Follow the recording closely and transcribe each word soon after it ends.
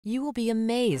You will be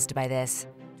amazed by this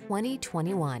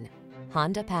 2021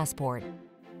 Honda Passport.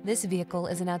 This vehicle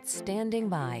is an outstanding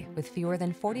buy with fewer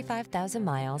than 45,000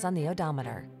 miles on the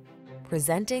odometer.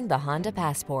 Presenting the Honda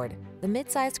Passport, the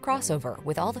midsize crossover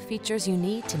with all the features you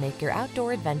need to make your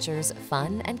outdoor adventures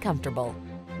fun and comfortable.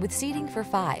 With seating for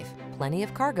 5, plenty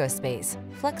of cargo space,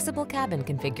 flexible cabin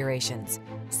configurations,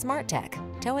 smart tech,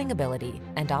 towing ability,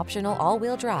 and optional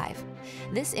all-wheel drive,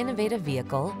 this innovative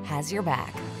vehicle has your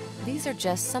back. These are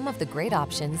just some of the great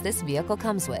options this vehicle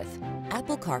comes with: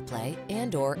 Apple CarPlay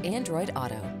and/or Android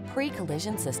Auto,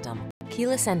 pre-collision system,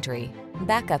 keyless entry,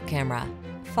 backup camera,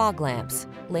 fog lamps,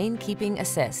 lane keeping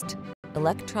assist,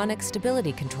 electronic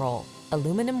stability control,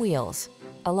 aluminum wheels,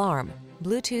 alarm,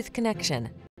 Bluetooth connection.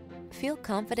 Feel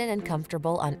confident and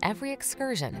comfortable on every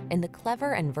excursion in the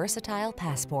clever and versatile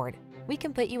Passport. We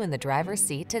can put you in the driver's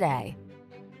seat today.